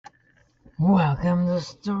Welcome to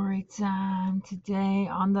story time today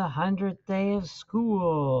on the 100th day of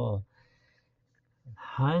school.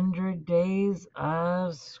 100 Days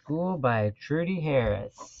of School by Trudy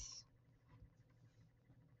Harris.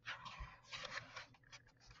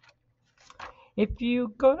 If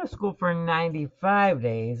you go to school for 95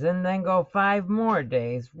 days and then go 5 more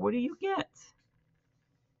days, what do you get?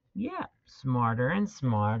 Yeah, smarter and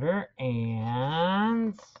smarter,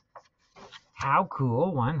 and how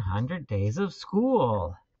cool 100 days of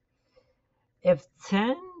school. If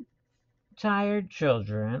 10 tired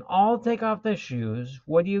children all take off their shoes,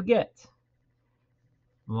 what do you get?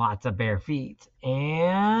 Lots of bare feet,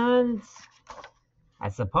 and I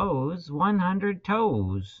suppose 100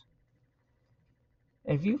 toes.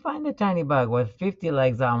 If you find a tiny bug with 50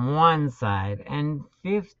 legs on one side and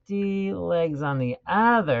 50 legs on the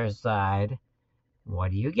other side,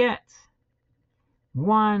 what do you get?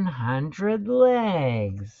 100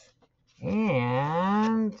 legs.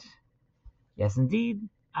 And, yes indeed,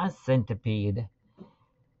 a centipede.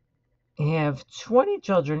 If 20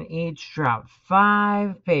 children each drop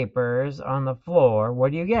 5 papers on the floor,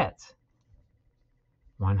 what do you get?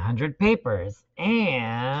 100 papers.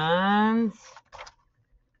 And,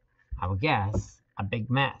 I would guess, a big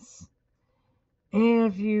mess.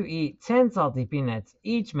 If you eat 10 salty peanuts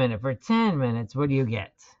each minute for 10 minutes, what do you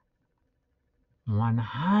get?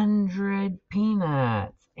 100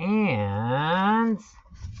 peanuts. And,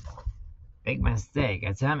 big mistake,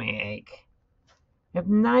 a tummy ache. If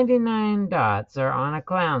 99 dots are on a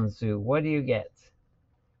clown suit, what do you get?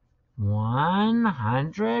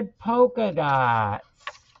 100 polka dots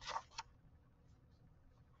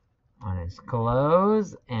on his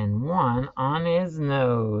clothes and one on his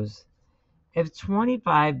nose. If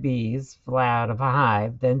 25 bees fly out of a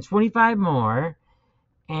hive, then 25 more,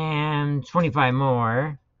 and 25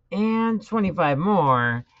 more, and 25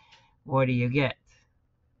 more, what do you get?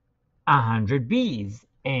 100 bees.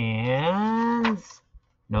 And,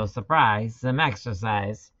 no surprise, some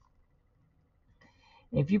exercise.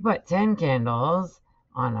 If you put 10 candles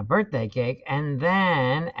on a birthday cake and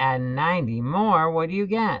then add 90 more, what do you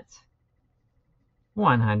get?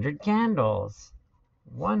 100 candles.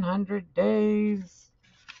 100 days.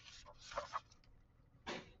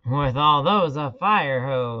 With all those, a fire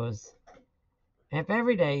hose. If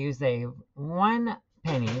every day you save 1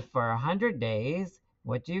 penny for 100 days,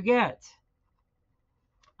 what do you get?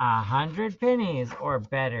 100 pennies, or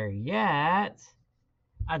better yet,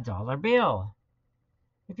 a dollar bill.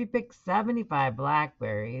 If you pick 75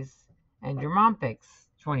 blackberries and your mom picks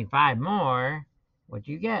 25 more, what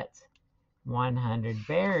do you get? 100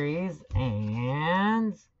 berries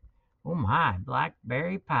and, oh my,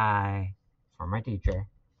 blackberry pie for my teacher.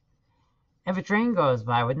 If a train goes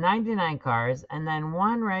by with 99 cars and then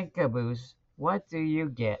 1 red caboose, what do you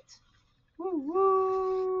get? Woo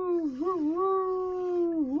woo, woo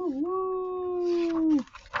woo, woo woo,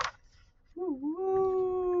 woo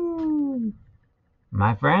woo.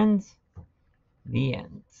 My friends, the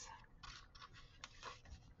end.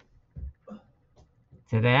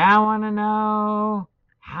 Today I want to know,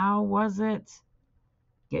 how was it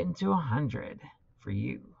getting to 100 for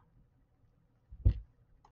you?